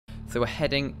So we're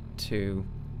heading to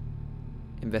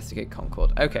investigate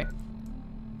Concord. Okay.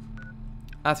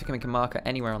 As we can make a marker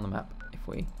anywhere on the map if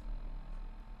we...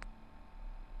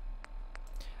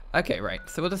 Okay, right.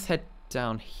 So we'll just head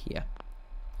down here.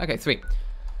 Okay, sweet.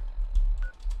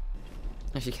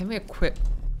 Actually, can we equip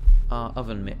our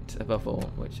oven mitt above all,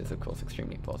 which is of course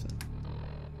extremely important.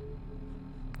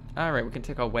 Alright, we can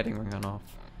take our wedding ring on off.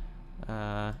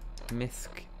 Misc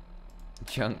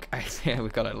junk. Yeah,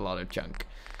 we've got a lot of junk.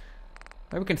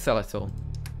 Maybe we can sell it all.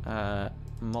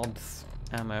 Mods,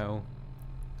 ammo.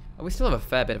 Oh, we still have a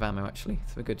fair bit of ammo actually,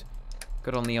 so we're good.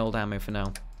 Good on the old ammo for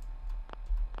now.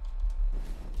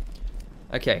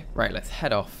 Okay, right, let's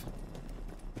head off.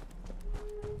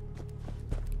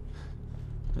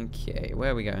 Okay,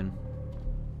 where are we going?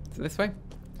 Is it this way?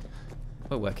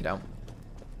 We'll work it out.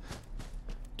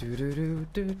 Do do do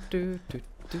do do do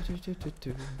do do do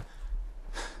do.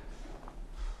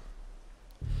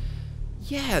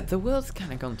 Yeah, the world's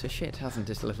kind of gone to shit, hasn't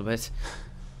it, a little bit?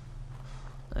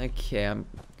 Okay, am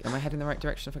I heading the right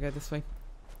direction if I go this way?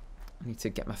 I need to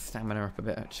get my stamina up a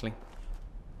bit, actually.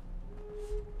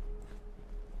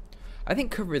 I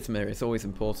think charisma is always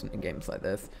important in games like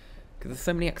this, because there's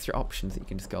so many extra options that you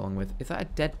can just go along with. Is that a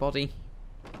dead body?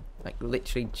 Like,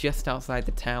 literally just outside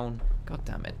the town? God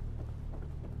damn it.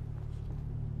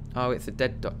 Oh, it's a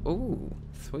dead dog. Ooh,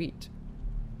 sweet.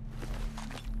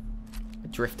 A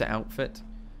drifter outfit.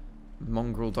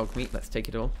 Mongrel dog meat, let's take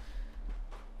it all.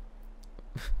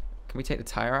 Can we take the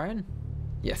tire iron?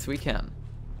 Yes, we can.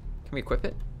 Can we equip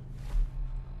it?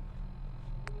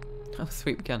 Oh,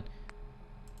 sweet, we can.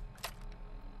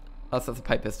 Oh, so that's a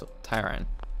pipe pistol. Tire iron.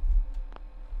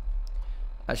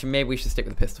 Actually, maybe we should stick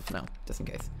with the pistol for now, just in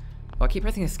case. Oh, I keep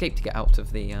pressing escape to get out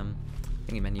of the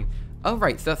thingy menu. Oh,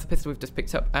 right, so that's the pistol we've just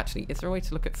picked up. Actually, is there a way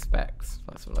to look at specs?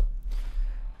 Let's have a look.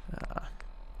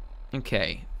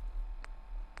 Okay.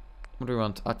 What do we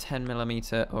want? Our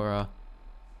 10mm or our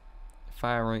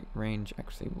fire range?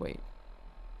 Actually, wait.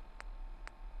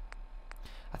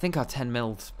 I think our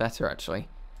 10mm better, actually.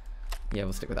 Yeah,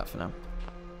 we'll stick with that for now.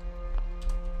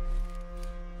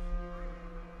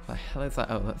 What the hell is that?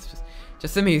 Oh, that's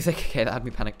just the music. Okay, that had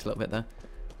me panicked a little bit there.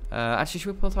 Actually,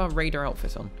 should we put our raider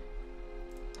outfit on?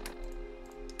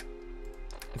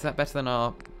 Is that better than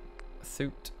our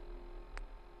suit?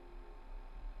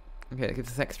 Okay, that gives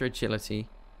us extra agility,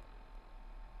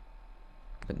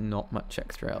 but not much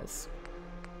extra else.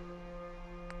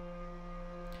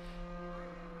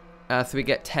 So we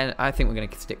get 10. I think we're going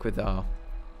to stick with our...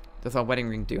 Does our wedding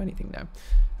ring do anything now?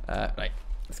 Right,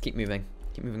 let's keep moving.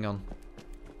 Keep moving on.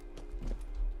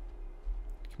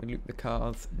 Can we loot the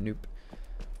cars? Nope.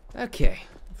 Okay,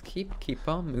 let's keep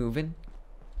on moving.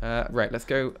 Right, let's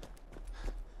go.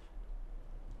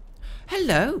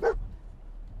 Hello.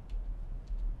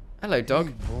 Hello, dog.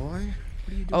 Hey, boy.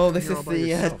 What are you doing Oh, this here is all by the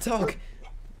yourself? dog.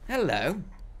 Hello.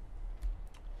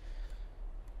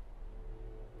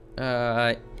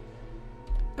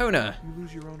 Owner. You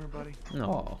lose your owner, buddy?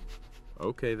 Oh,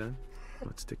 Okay, then.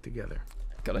 Let's stick together.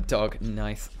 got a dog.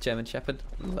 Nice. German Shepherd.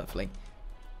 Lovely.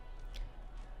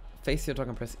 Face your dog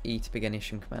and press E to begin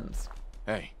issuing commands.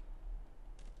 Hey.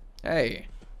 Hey.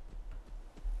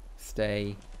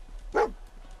 Stay.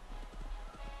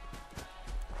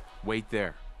 Wait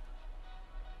there.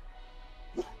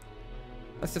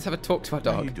 Let's just have a talk to our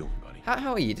How you dog. doing, buddy?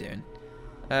 How are you doing?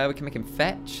 We can make him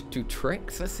fetch, do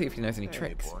tricks. Let's see if he knows any Hey,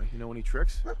 tricks. boy. You know any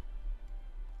tricks?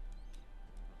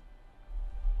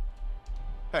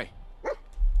 Hey.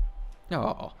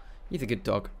 Oh, he's a good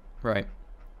dog. Right.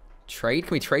 Trade?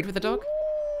 Can we trade with the dog?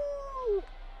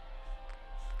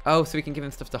 Oh, so we can give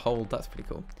him stuff to hold. That's pretty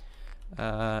cool.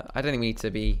 I don't think we need to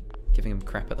be giving him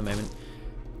crap at the moment.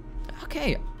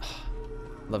 Okay.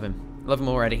 Love him. Love him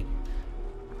already.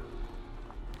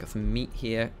 Got some meat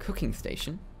here. Cooking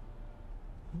station.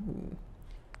 Ooh.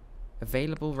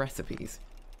 Available recipes.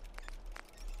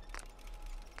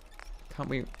 Can't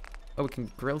we... Oh, we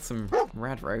can grill some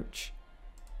rad roach.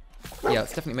 Yeah,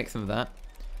 let's definitely make some of that.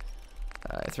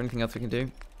 Is there anything else we can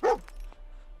do?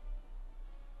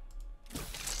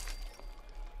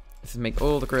 Let's make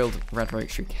all the grilled rad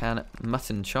roach we can.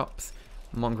 Mutton chops.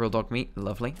 Mongrel dog meat.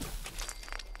 Lovely. Can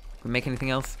we make anything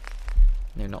else?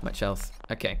 No, not much else.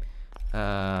 Okay.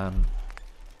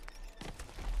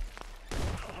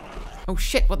 Oh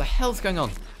shit, what the hell's going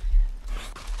on?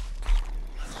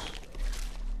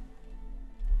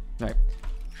 Right.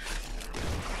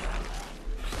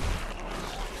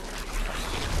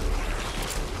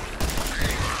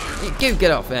 You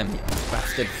get off them, you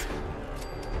bastards.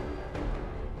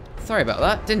 Sorry about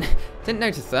that. Didn't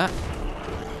notice that.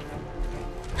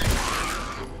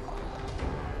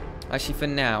 Actually, for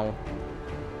now,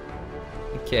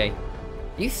 Okay.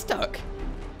 You stuck?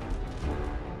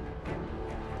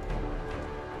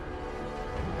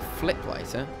 Flip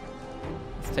lighter?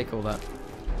 Let's take all that.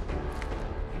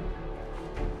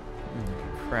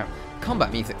 Crap.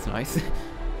 Combat music's nice.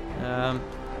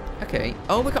 Okay.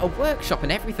 Oh, we've got a workshop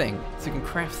and everything. So we can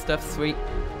craft stuff, sweet.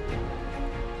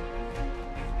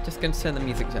 Just going to turn the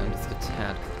music down just a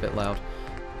tad because it's a bit loud.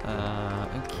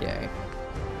 Okay.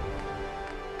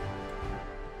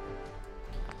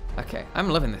 Okay, I'm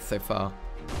loving this so far.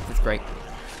 This is great.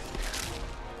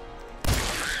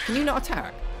 Can you not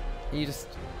attack? You just...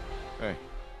 Hey.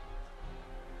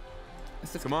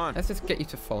 Let's Come on. Let's just get you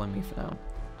to follow me for now.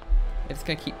 It's just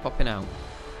going to keep popping out.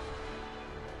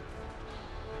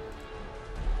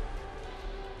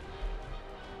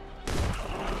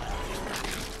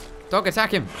 Dog,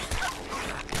 attack him!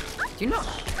 Do you not?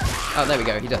 Oh, there we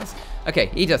go, he does. Okay,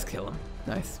 he does kill him.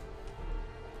 Nice.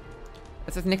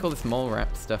 Let's just nick all this mole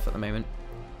rat stuff at the moment.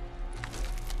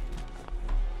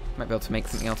 Might be able to make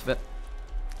something out of it.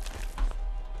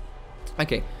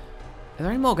 Okay. Are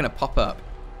there any more going to pop up?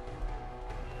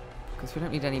 Because we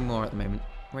don't need any more at the moment.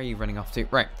 Where are you running off to?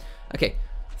 Right. Okay.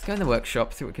 Let's go in the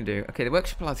workshop, see what we can do. Okay, the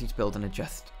workshop allows you to build and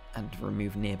adjust and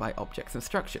remove nearby objects and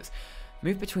structures.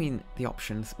 Move between the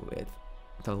options with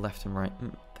the left and right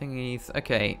thingies.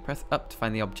 Okay, press up to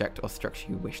find the object or structure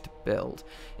you wish to build.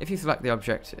 If you select the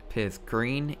object, it appears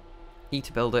green. E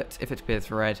to build it. If it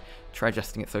appears red, try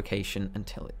adjusting its location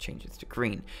until it changes to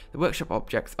green. The workshop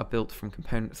objects are built from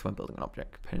components. When building an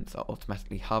object, components are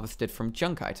automatically harvested from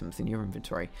junk items in your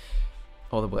inventory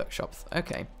or the workshops.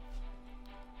 Okay.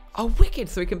 Oh, wicked!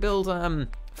 So we can build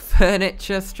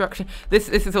furniture, structure. This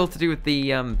is all to do with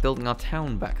the building our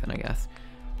town back then, I guess.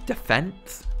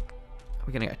 Defense. Are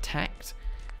we gonna get attacked?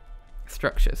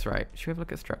 Structures, right? Should we have a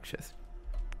look at structures?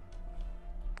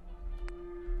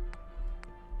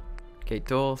 Okay,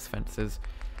 doors, fences.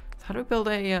 So how do we build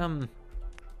a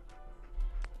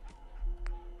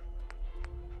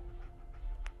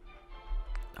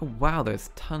Oh wow, there's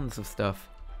tons of stuff.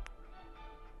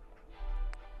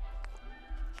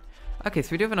 Okay,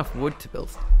 so we do have enough wood to build.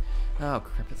 Oh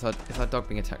crap, is our dog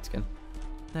being attacked again?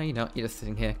 No, you're not. You're just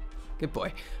sitting here. Good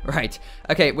boy. Right.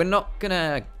 Okay, we're not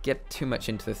gonna get too much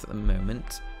into this at the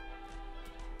moment.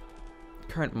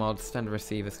 Current mod, standard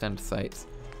receiver, standard sites.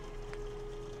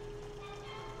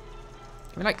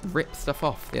 Can we like rip stuff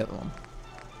off the other one?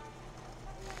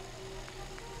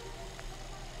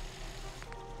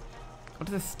 What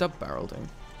does this stub barrel do?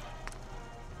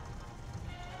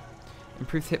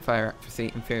 Improves hipfire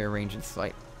accuracy, inferior range and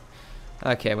sight.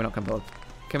 Okay, we're not gonna bother.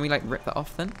 Can we like rip that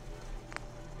off then?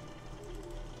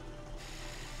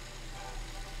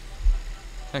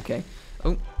 Okay.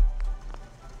 Oh.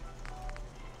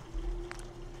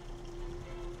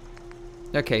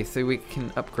 Okay, so we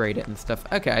can upgrade it and stuff.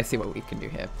 Okay, I see what we can do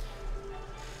here.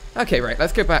 Okay, right,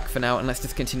 let's go back for now and let's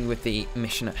just continue with the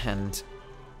mission at hand.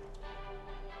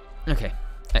 Okay,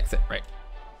 exit, right.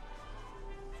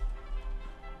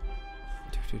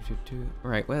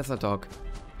 Right, where's our dog?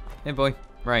 Hey boy,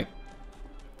 right.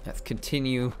 Let's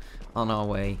continue on our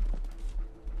way.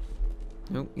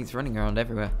 Oh, he's running around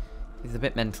everywhere. He's a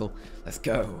bit mental. Let's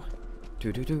go.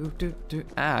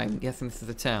 Ah, I'm guessing this is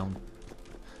a town.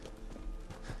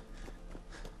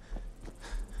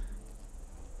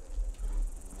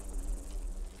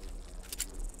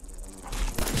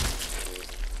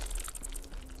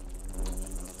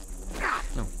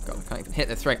 Oh god, I can't even hit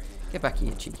this. Right, get back here,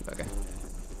 you cheeky bugger.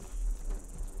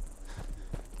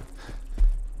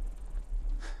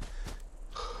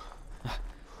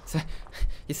 So,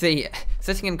 you see,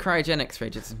 sitting in cryogenics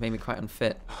fridges has made me quite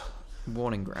unfit.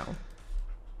 Warning growl.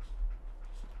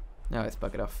 No, it's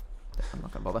buggered off. I'm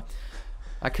not gonna bother.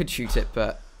 I could shoot it,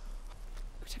 but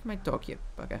protect my dog, you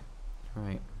bugger.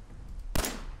 Right.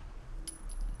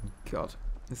 God,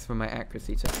 this is for my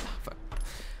accuracy to. Oh, fuck.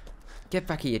 Get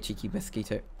back here, you cheeky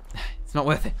mosquito. It's not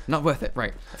worth it. Not worth it.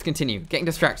 Right. Let's continue. Getting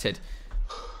distracted.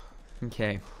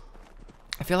 Okay.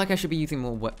 I feel like I should be using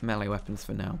more melee weapons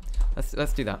for now.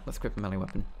 Let's do that. Let's equip a melee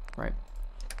weapon. Right.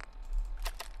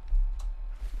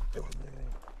 Have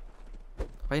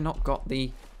I not got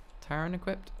the Taran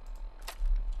equipped?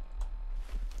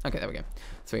 Okay, there we go.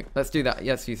 Sweet. Let's do that.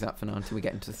 Let's use that for now until we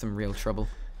get into some real trouble.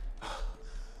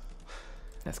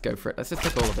 Let's go for it. Let's just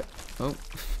take all of it. Oh,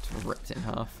 ripped it in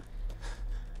half.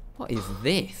 What is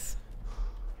this?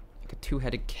 Like a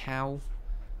two-headed cow?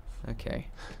 Okay.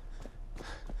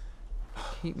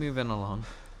 Keep moving along.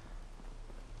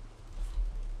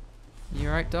 You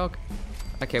alright, dog?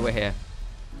 Okay, we're here.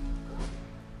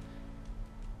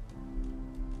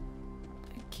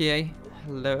 Okay,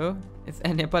 hello? Is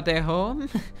anybody home?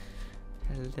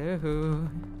 Hello?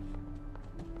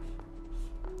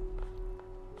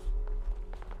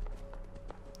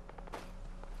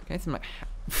 Okay, some like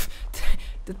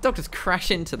the dog just crashed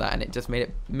into that and it just made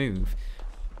it move.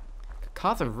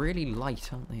 Cars are really light,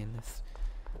 aren't they, in this?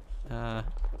 I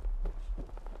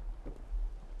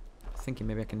was thinking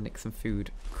maybe I can nick some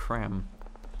food. Cram.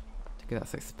 Okay,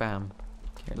 that's like spam.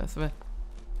 Okay, let's have a...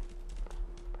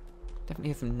 Definitely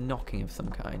hear some knocking of some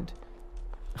kind.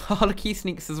 Oh, look, he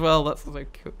sneaks as well. That's so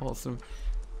cool. Awesome.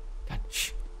 God,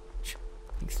 shh. Shh.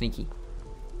 Think sneaky.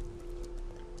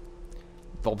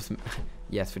 Bob's...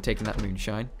 Yes, we're taking that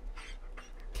moonshine.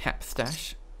 Cap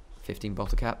stash. 15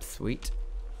 bottle caps. Sweet.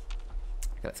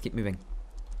 Okay, let's keep moving.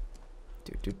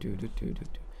 Does the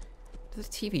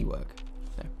TV work?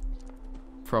 No.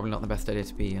 Probably not the best idea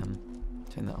to be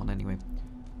turning that on anyway.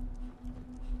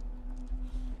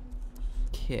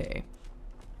 Okay.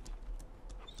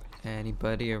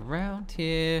 Anybody around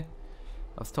here?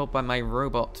 I was told by my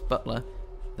robot butler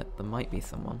that there might be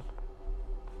someone.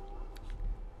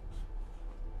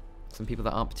 Some people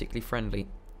that aren't particularly friendly.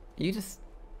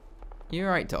 You're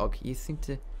alright, dog. You seem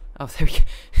to... Oh, there we go.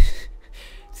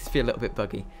 Just feel a little bit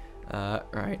buggy.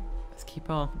 Right. Let's keep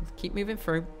moving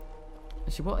through.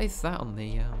 Actually, what is that on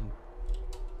the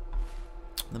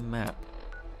map?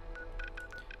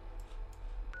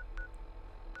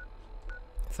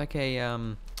 It's like a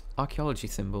archaeology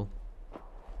symbol.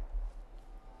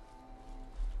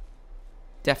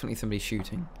 Definitely somebody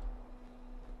shooting.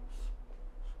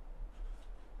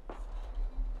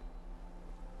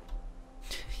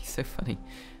 He's so funny.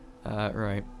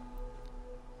 Right.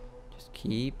 Just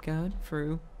keep going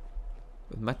through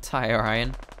with my tire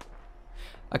iron.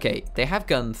 Okay, they have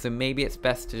guns, so maybe it's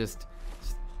best to just...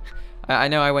 I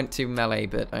know I went to melee,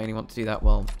 but I only want to do that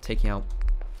while taking out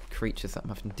creatures that I'm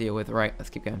having to deal with. Right, let's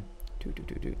keep going.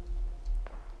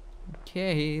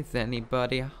 Okay, is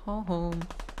anybody home?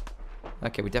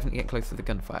 Okay, we're definitely getting close to the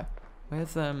gunfire.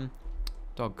 Where's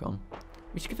dog gone?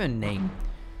 We should give her a name.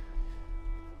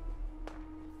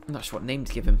 I'm not sure what name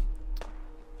to give him.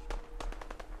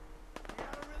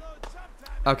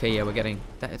 Okay, yeah, we're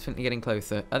definitely getting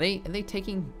closer. Are they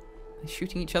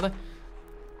shooting each other?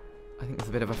 I think there's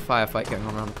a bit of a firefight going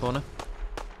on around the corner.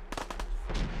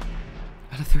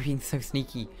 I love they're being so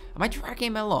sneaky. Am I dragging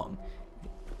him along?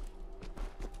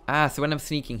 Ah, so when I'm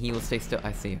sneaking, he will stay still.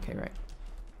 I see. Okay, right.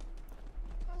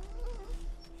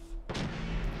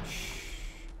 Shh.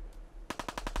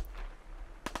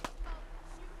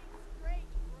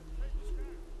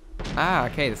 Ah,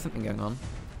 okay, there's something going on.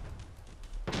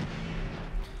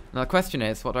 Now the question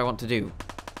is, what do I want to do?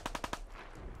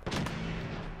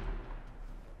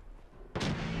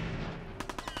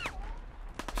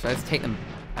 Should I just take them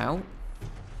out?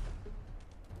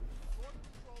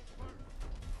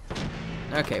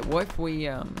 Okay, what if we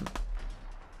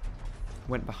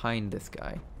went behind this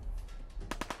guy?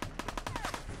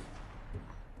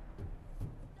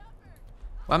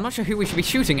 Well, I'm not sure who we should be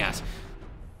shooting at.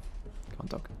 Come on,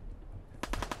 dog.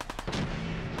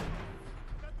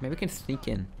 Maybe we can sneak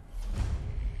in.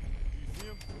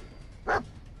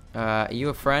 Are you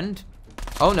a friend?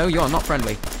 Oh no, you are not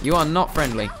friendly. You are not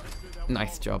friendly.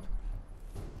 Nice job.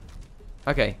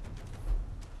 Okay.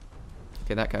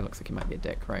 Okay, that guy looks like he might be a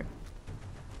dick, right?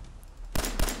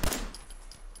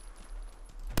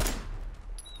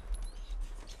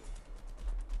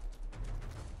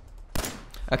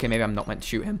 Okay, maybe I'm not meant to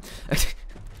shoot him.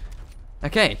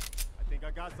 Okay. I think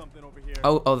I got something over here.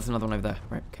 Oh, there's another one over there.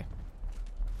 Right, okay.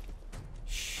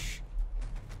 Shh.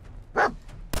 Hey,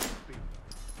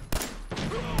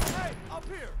 up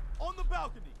here, on the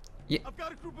balcony. Yeah. I've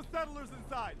got a group of settlers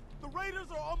inside. The raiders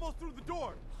are almost through the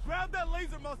door. Grab that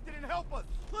laser musket and help us,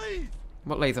 please.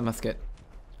 What laser musket?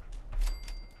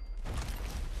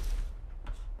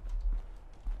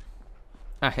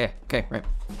 Ah, here. Okay, right.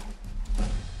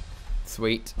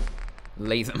 Sweet.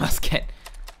 Laser musket.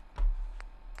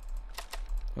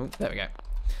 Oh, there we go.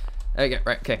 There we go.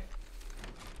 Right, okay.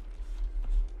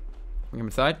 Bring him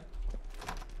inside.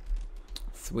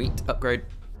 Sweet. Upgrade.